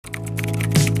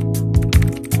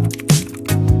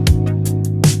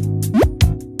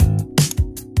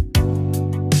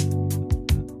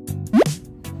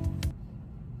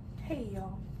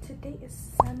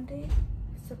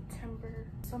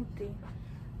something.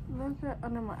 Look at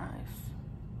under my eyes.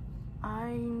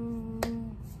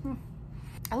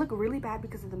 I look really bad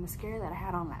because of the mascara that I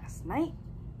had on last night.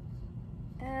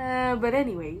 But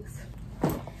anyways,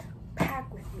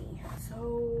 pack with me.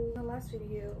 So in the last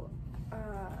video,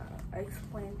 I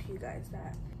explained to you guys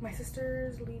that my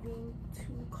sister's leaving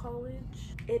to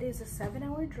college. It is a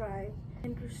 7-hour drive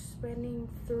and we're spending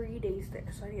 3 days there.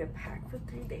 So I need to pack for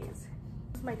 3 days.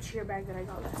 This is my cheer bag that I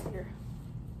got last year.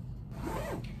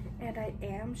 And I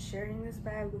am sharing this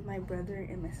bag with my brother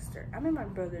and my sister. I'm in my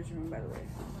brother's room, by the way.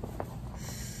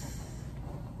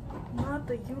 Not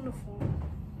the uniform.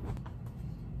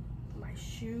 My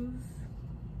shoes.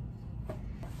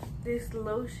 This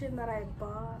lotion that I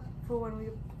bought for when we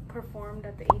performed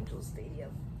at the Angel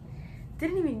Stadium.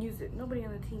 Didn't even use it. Nobody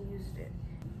on the team used it.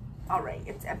 Alright,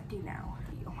 it's empty now.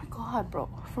 Oh my god, bro.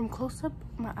 From close up,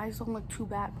 my eyes don't look too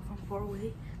bad, but from far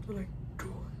away, they're like,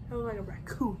 I look like a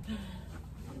raccoon.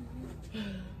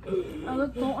 Don't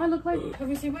I look like, have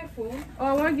you seen my phone? Oh,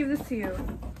 I want to give this to you.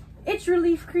 It's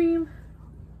relief cream.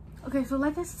 Okay, so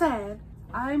like I said,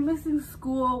 I'm missing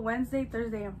school Wednesday,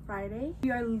 Thursday, and Friday.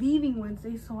 We are leaving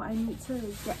Wednesday, so I need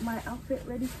to get my outfit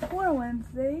ready for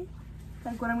Wednesday.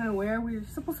 Like what I'm gonna wear. We're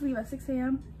supposed to leave at 6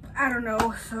 a.m. I don't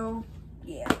know, so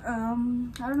yeah.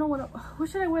 I don't know what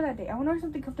should I wear that day. I want to wear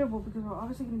something comfortable because we're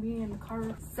obviously gonna be in the car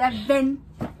 7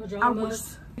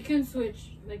 hours. We can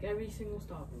switch like every single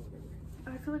stop.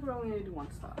 I feel like we're only gonna do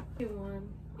one stop. One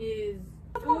is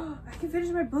I can finish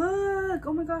my book.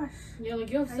 Oh my gosh. Yeah, like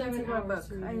you have 7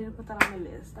 hours. I need to put that on my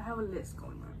list. I have a list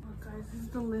going on. Look guys, this is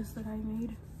the list that I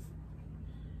made.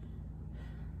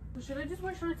 So should I just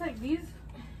wear shorts like these?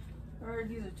 Or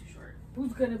these are too short?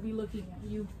 Who's gonna be looking at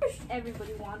you?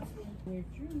 Everybody wants me. Wear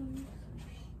shoes.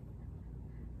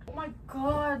 Oh my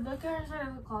god, look at her side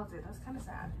of the closet. That's kind of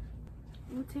sad.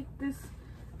 We'll take this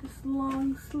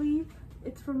long sleeve.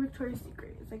 It's from Victoria's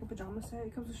Secret. It's like a pajama set.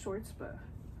 It comes with shorts, but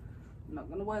I'm not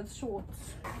gonna wear the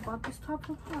shorts. I bought this top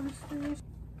from Hollister.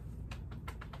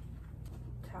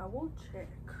 Towel check.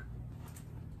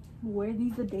 Wear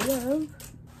these the day of.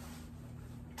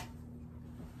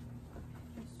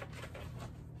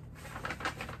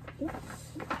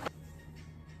 Oops.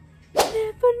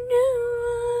 Never knew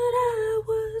what I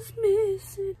was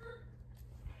missing.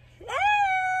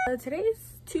 Today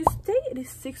is Tuesday. It is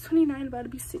 6:29, about to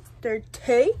be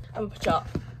 6:30. I'm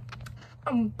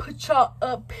gonna put y'all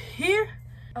up here.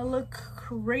 I look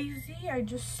crazy. I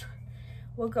just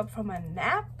woke up from a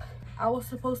nap. I was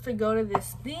supposed to go to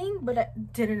this thing, but I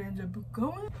didn't end up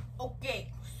going.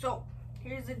 Okay, so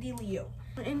here's the dealio.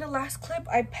 In the last clip,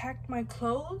 I packed my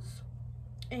clothes,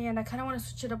 and I kind of want to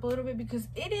switch it up a little bit because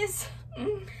it is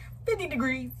 50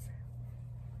 degrees.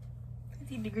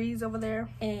 50 degrees over there,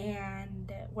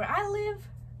 and where I live,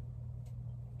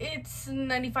 it's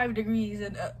 95 degrees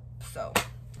and up. So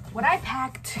what I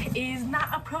packed is not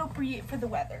appropriate for the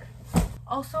weather.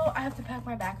 Also, I have to pack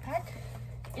my backpack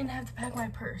and I have to pack my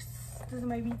purse. This is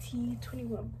my BTS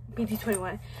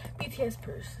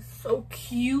purse. It's so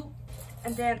cute.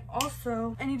 And then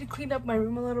also, I need to clean up my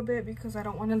room a little bit because I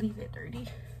don't want to leave it dirty.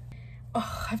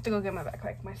 Oh, I have to go get my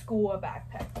backpack, my school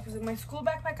backpack. Because in my school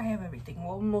backpack, I have everything.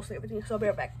 Well, mostly everything, so I'll be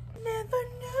right back. Never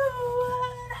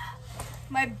knew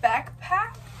my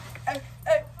backpack.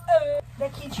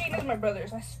 That keychain is my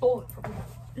brother's. I stole it from him.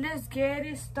 Let's get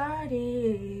it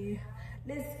started.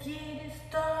 Let's get it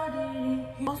started.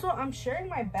 Also, I'm sharing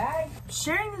my bag. I'm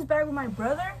sharing this bag with my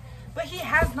brother, but he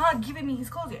has not given me his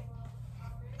clothes yet.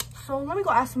 So let me go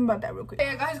ask him about that real quick. Hey,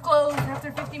 I got his clothes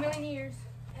after 50 million years.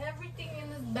 Everything in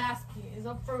this basket is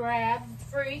up for grabs. It's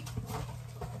free.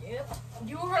 Yep.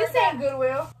 You heard This that. ain't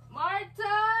Goodwill. Marta!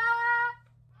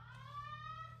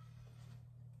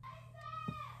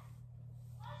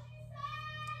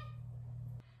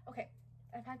 Okay,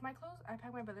 I packed my clothes. I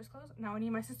packed my brother's clothes. Now I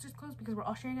need my sister's clothes because we're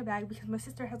all sharing a bag because my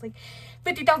sister has like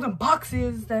 50,000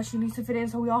 boxes that she needs to fit in,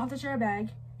 so we all have to share a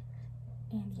bag.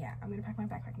 And yeah, I'm gonna pack my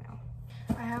backpack now.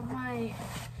 I have my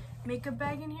makeup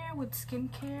bag in here with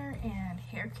skincare and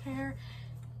hair care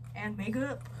and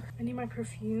makeup. I need my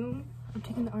perfume. I'm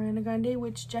taking the Ariana Grande,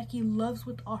 which Jackie loves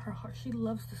with all her heart. She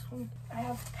loves this one. I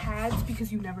have pads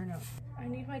because you never know. I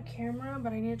need my camera,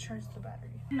 but I need to charge the battery.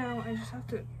 Now I just have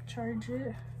to charge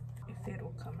it if it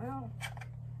will come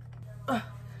out.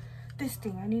 This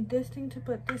thing. I need this thing to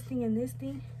put this thing and this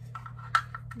thing.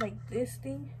 Like this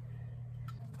thing.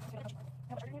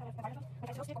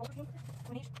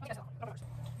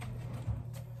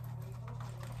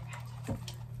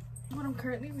 What I'm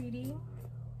currently reading.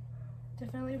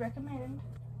 Definitely recommend.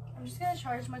 I'm just gonna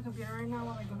charge my computer right now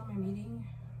while I go to my meeting.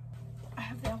 I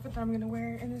have the outfit that I'm gonna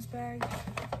wear in this bag.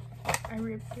 I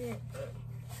ripped it.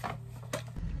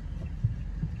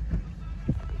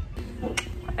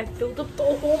 filled up the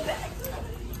whole bag.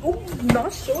 Oh,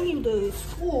 not showing you the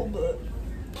school, but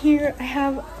here I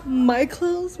have my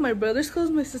clothes, my brother's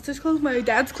clothes, my sister's clothes, my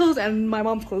dad's clothes, and my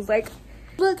mom's clothes. Like,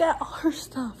 look at all her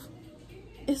stuff.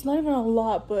 It's not even a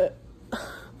lot, but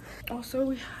also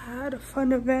we had a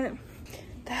fun event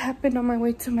that happened on my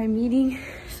way to my meeting,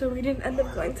 so we didn't end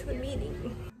up going to the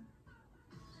meeting.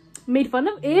 Made fun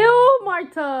of? Ew,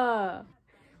 Marta!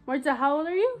 Marta, how old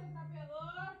are you?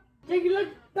 Jackie, look,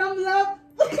 thumbs up.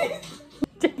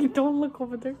 Jackie, don't look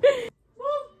over there.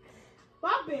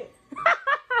 Pop it.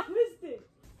 Twist it.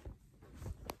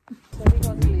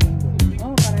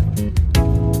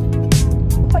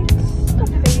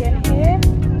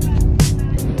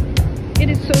 It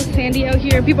is so sandy out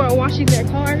here. People are washing their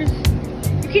cars.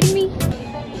 You kidding me?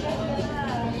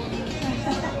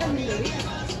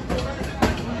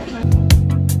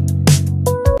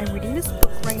 I'm reading this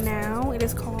book right now. It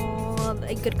is called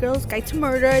A Good Girl's Guide to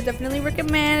Murder. I definitely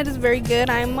recommend. It is very good.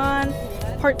 I'm on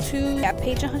part 2 at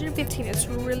page 115. It's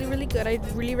really, really good. I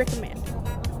really recommend.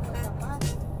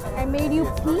 I made you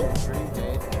pee?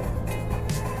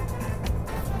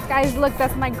 Guys, look,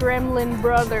 that's my gremlin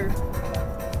brother.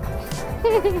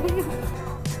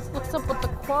 What's up with the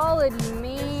quality,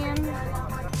 man?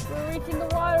 We're reaching the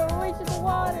water, we're reaching the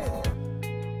water.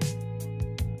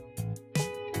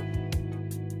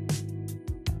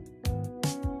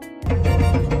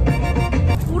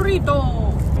 Burrito.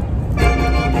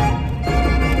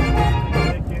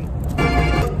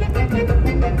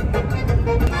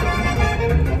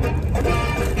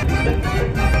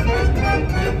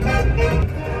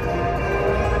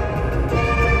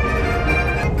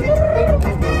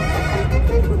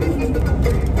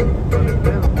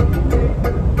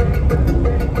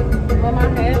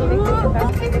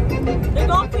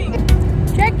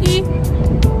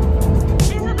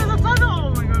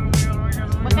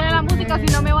 Si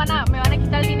no me van a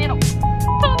quitar el dinero.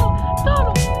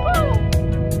 Todo.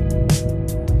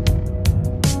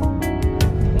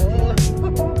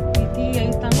 Titi, ahí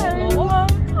están los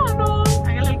lobos.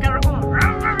 Hágale el carro como.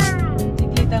 Titi,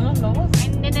 ahí están los lobos.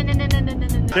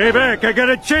 David, can I get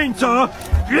a chainsaw?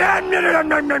 Bathroom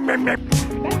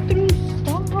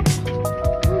stop.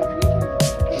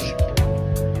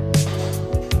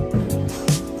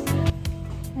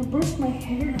 I brushed my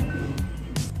hair.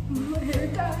 My hair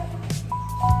died.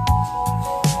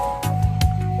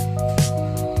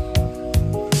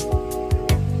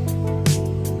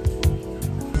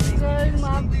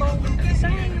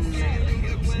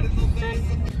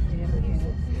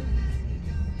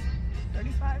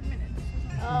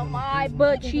 My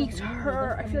butt cheeks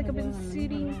hurt. I feel like I've been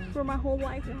sitting for my whole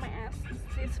life and my ass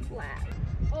is flat.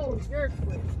 Oh, you're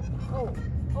squid. Oh,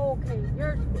 okay,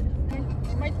 you're squid.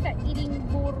 Marta eating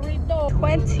burrito.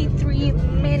 23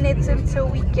 minutes until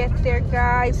we get there,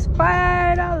 guys.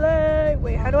 Finally.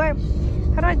 Wait, how do I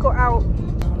go out?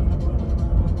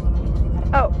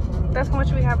 Oh, that's how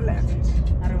much we have left.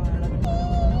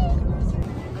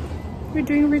 We're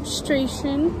doing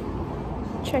registration,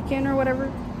 check-in or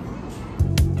whatever.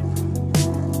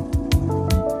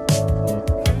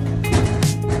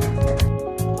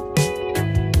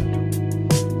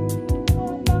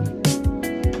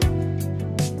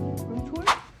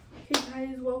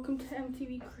 Welcome to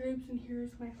MTV Cribs, and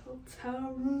here's my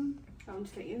hotel room. I'm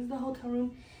just kidding. This is the hotel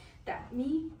room that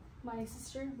me, my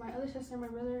sister, my other sister, my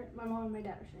brother, my mom, and my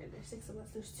dad are sharing. There's 6 of us.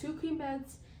 There's 2 queen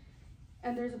beds,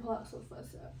 and there's a pull-out sofa.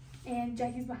 And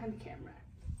Jackie's behind the camera.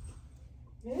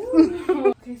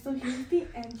 Okay, so here's the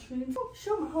entrance. Oh,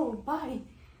 show my whole body.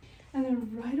 And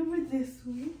then right over this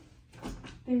way,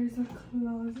 there's a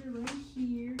closet right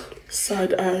here.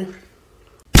 Side eye.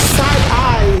 Side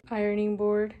eye. Ironing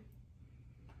board.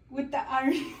 With the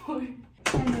ironing board.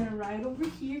 And then right over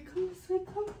here, come this way,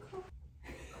 come.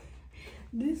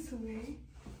 This way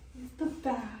is the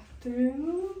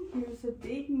bathroom. Here's a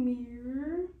big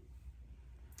mirror.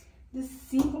 The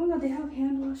sink, oh no, they have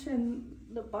hand wash and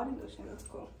the body lotion, that's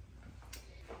cool.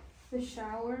 The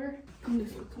shower, come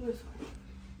this way.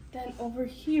 Then over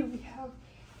here we have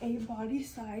a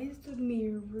body-sized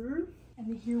mirror. And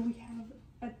then here we have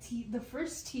the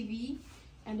first TV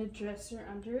and a dresser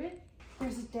under it.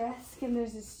 There's a desk and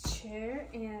there's this chair,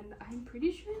 and I'm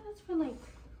pretty sure that's for like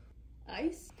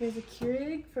ice. There's a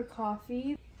Keurig for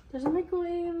coffee. There's a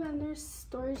microwave and there's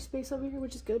storage space over here,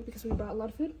 which is good because we brought a lot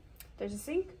of food. There's a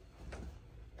sink.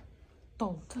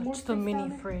 Don't touch the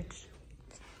mini fridge.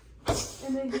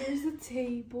 And then here's the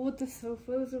table with the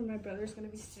sofas where my brother's gonna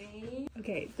be staying.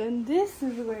 Okay, then this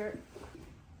is where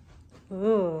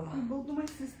both of my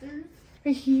sisters.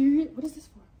 Right here, what is this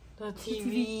for? The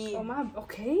TV. Oh my,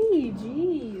 okay,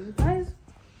 jeez. Guys,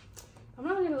 I'm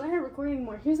not gonna let her record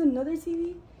anymore. Here's another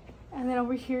TV. And then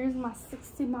over here is my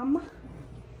sexy mama.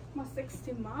 My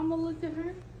sexy mama, look at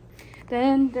her.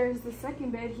 Then there's the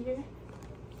second bed here.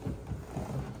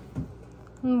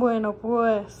 Bueno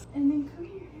pues. And then come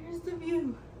here, here's the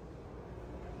view.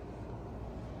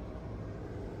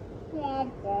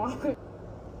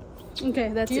 Okay,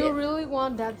 that's it. Do you really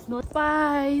want Dad's noise?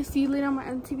 Bye. See you later on my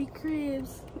MTV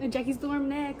Cribs. And Jackie's dorm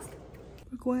next.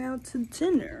 We're going out to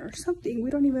dinner or something. We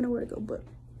don't even know where to go, but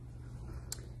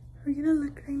we're gonna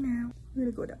look right now.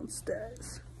 We're gonna go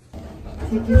downstairs. Where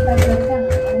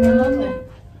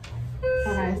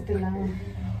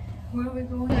are we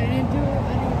going? I didn't do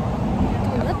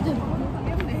nothing.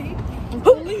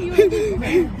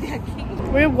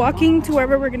 We're walking to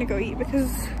wherever we're gonna go eat because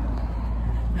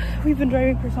we've been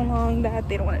driving for so long that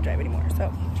they don't want to drive anymore.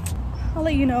 So I'll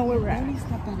let you know where we're at.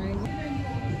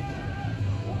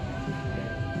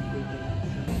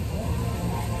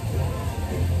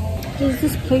 There's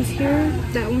this place here,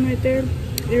 that one right there.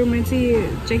 It reminds me,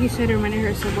 Jackie said it reminded her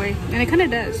of Subway, and it kind of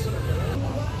does.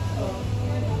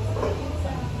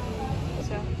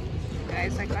 So,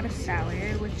 guys, I got a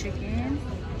salad with chicken.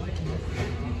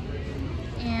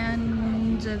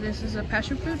 And this is a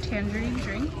passion fruit tangerine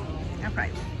drink and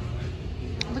fries.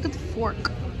 Look at the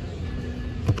fork.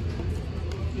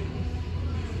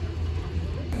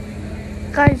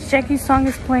 Guys, Jackie's song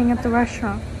is playing at the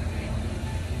restaurant.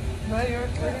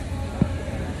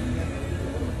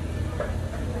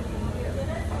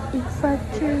 If I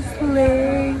just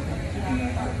lay.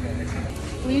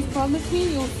 Please promise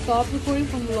me you'll stop recording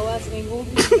from the low ass angle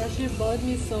because that shit bugs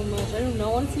me so much. I do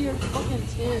not want to see your fucking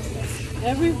chin.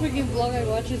 Every freaking vlog I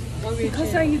watch is on your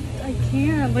Because chin. I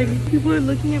can't. Like, people are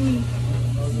looking at me.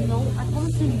 No, I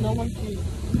promise you no one can.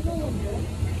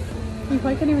 You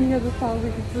probably can't even hear the song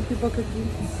because the people could be.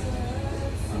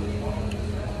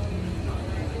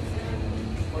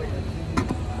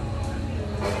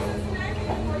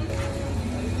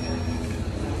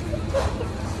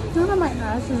 None of my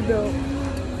ass is built.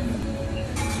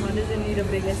 Why does it need a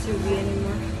big SUV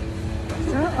anymore?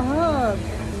 Shut up.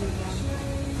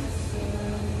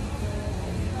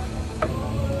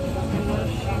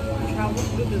 Travel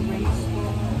through the race.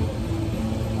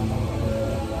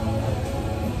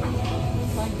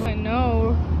 I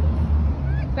know.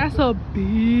 That's a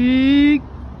big.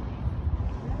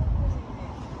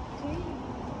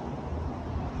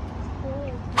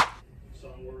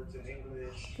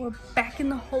 We're back in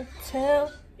the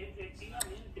hotel.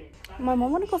 My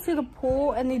mom wanted to go see the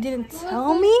pool and they didn't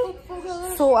tell me.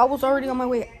 So I was already on my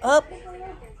way up.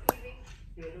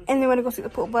 And they went to go see the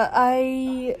pool. But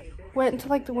I went to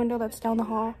like the window that's down the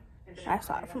hall. And I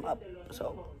saw it from up.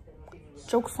 So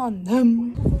joke's on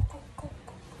them.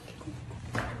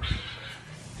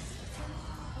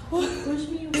 Push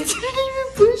me. I didn't even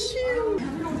push you. I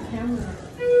have it on camera.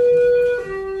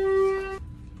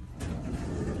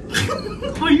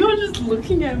 Oh, you were just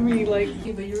looking at me like.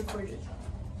 Yeah, but you recorded.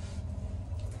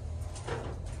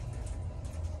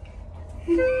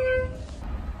 You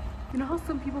know how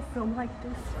some people film like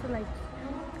this for like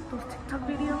those TikTok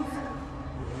videos?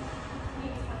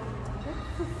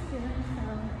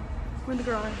 We're in the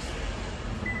garage.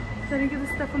 So I didn't get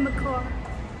the stuff from the car.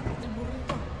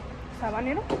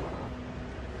 Sabanero?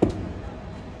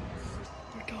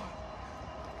 We're done.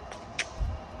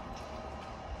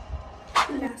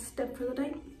 Last step for the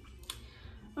day.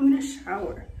 I'm gonna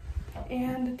shower.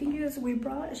 And the thing is, we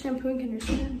brought shampoo and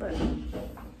conditioner, but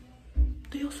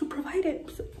they also provide it.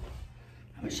 So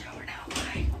I'm gonna shower now,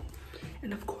 bye.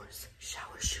 And of course,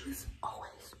 shower shoes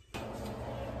always.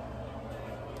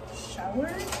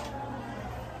 Shower.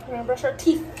 We're gonna brush our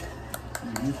teeth.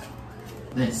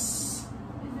 This. Is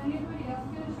anybody else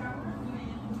gonna shower?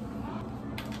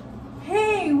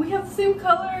 Hey, we have the same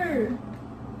color.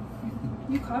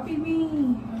 You copied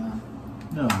me.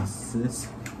 No, sis.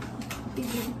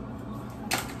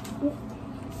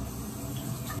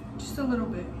 Just a little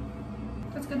bit.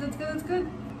 That's good, that's good, that's good.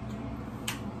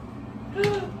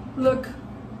 Look.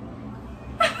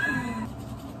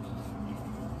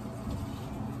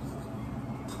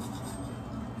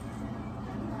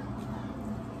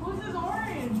 Who's this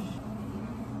orange?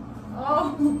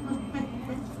 Oh.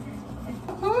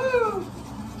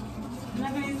 You're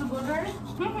not gonna use the blow dryer?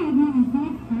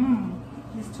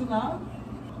 It's too loud?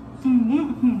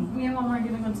 Me and Mama are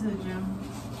gonna go to the gym.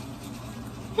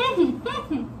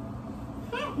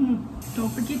 Don't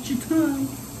forget your tongue.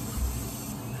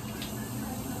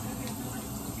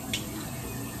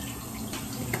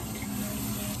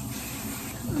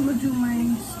 I'm gonna do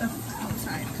my stuff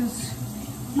outside because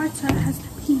my son has to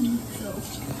pee, so.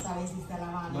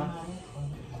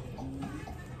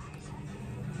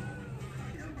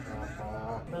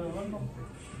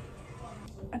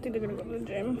 I think they're gonna go to the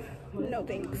gym. No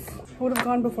thanks. I would have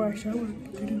gone before I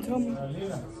showered. They didn't tell me.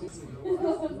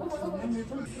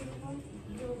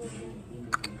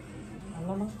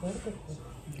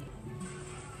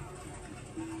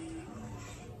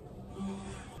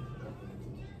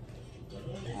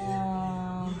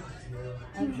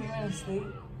 I'm trying to sleep.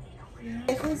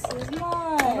 This is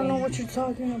mine. I don't know what you're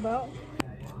talking about.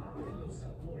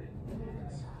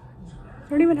 I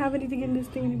don't even have anything in this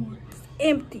thing anymore. It's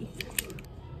empty.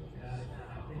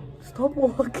 Stop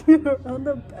walking around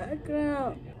the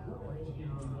background.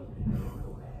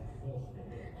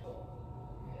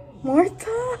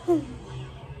 Martha!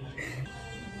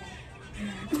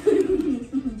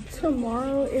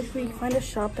 Tomorrow, if we find a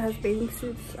shop that has bathing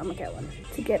suits, I'm gonna get one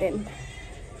to get in.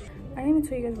 I didn't even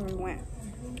tell you guys where we went.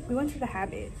 We went to the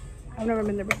Habit. I've never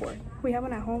been there before. We have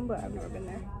one at home, but I've never been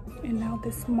there. And now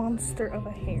this monster of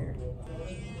a hair.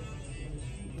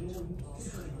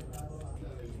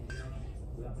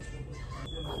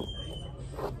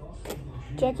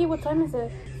 Jackie, what time is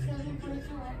it?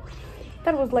 I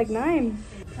thought it was like 9.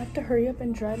 I have to hurry up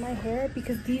and dry my hair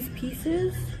because these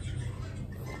pieces.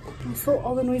 So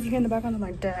all the noise you hear in the background is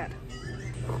my dad.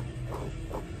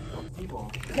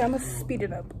 Okay, I'm gonna speed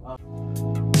it up.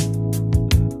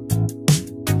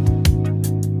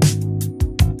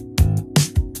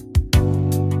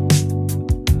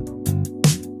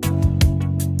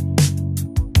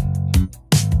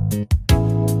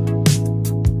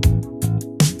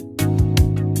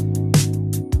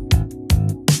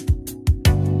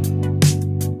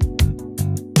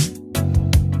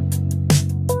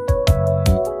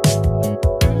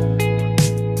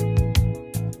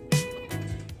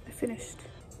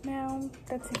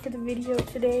 That's it for the video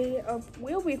today.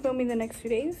 We'll be filming the next few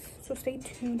days, so stay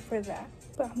tuned for that.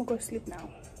 But I'm gonna go to sleep now.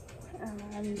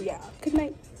 And yeah, good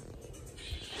night.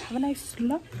 Have a nice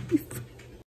life.